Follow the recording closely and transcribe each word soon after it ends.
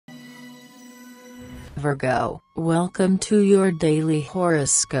Virgo, welcome to your daily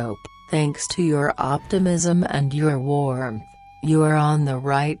horoscope. Thanks to your optimism and your warmth, you are on the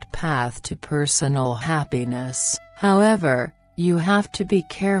right path to personal happiness. However, you have to be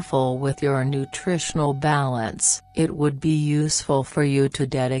careful with your nutritional balance. It would be useful for you to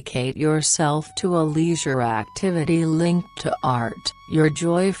dedicate yourself to a leisure activity linked to art. Your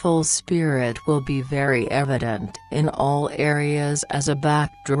joyful spirit will be very evident in all areas as a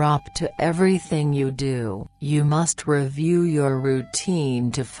backdrop to everything you do. You must review your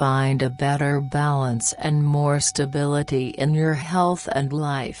routine to find a better balance and more stability in your health and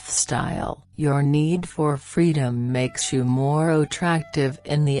lifestyle. Your need for freedom makes you more attractive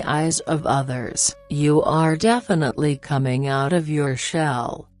in the eyes of others. You are definitely coming out of your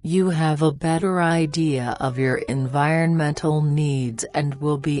shell. You have a better idea of your environmental needs and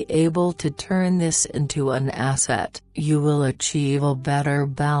will be able to turn this into an asset. You will achieve a better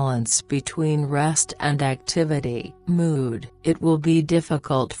balance between rest and activity. Mood. It will be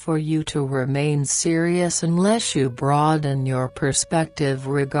difficult for you to remain serious unless you broaden your perspective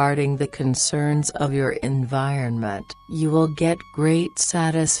regarding the concerns of your environment. You will get great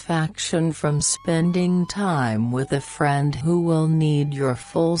satisfaction from spending time with a friend who will need your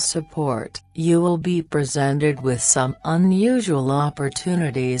full support. You will be presented with some unusual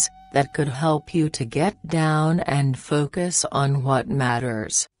opportunities that could help you to get down and focus on what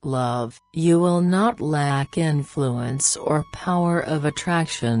matters. Love. You will not lack influence or power of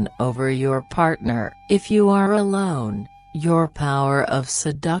attraction over your partner. If you are alone, your power of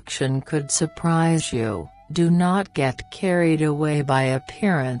seduction could surprise you. Do not get carried away by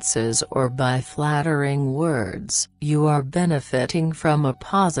appearances or by flattering words. You are benefiting from a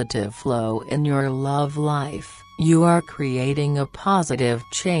positive flow in your love life. You are creating a positive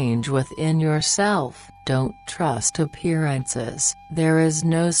change within yourself. Don't trust appearances. There is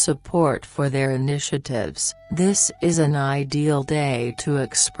no support for their initiatives. This is an ideal day to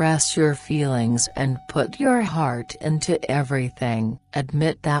express your feelings and put your heart into everything.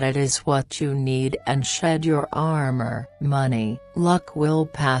 Admit that it is what you need and shed your armor. Money. Luck will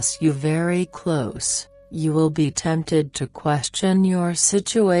pass you very close. You will be tempted to question your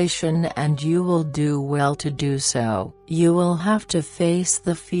situation and you will do well to do so. You will have to face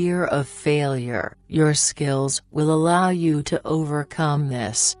the fear of failure. Your skills will allow you to overcome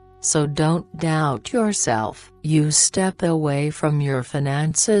this, so don't doubt yourself. You step away from your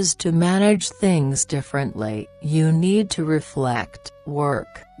finances to manage things differently. You need to reflect.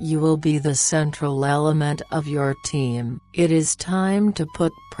 Work. You will be the central element of your team. It is time to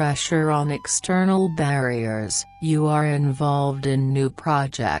put pressure on external barriers. You are involved in new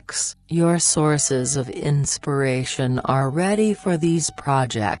projects. Your sources of inspiration are ready for these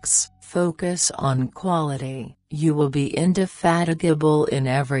projects. Focus on quality. You will be indefatigable in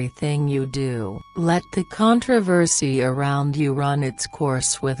everything you do. Let the controversy around you run its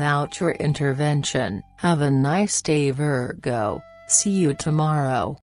course without your intervention. Have a nice day, Virgo. See you tomorrow.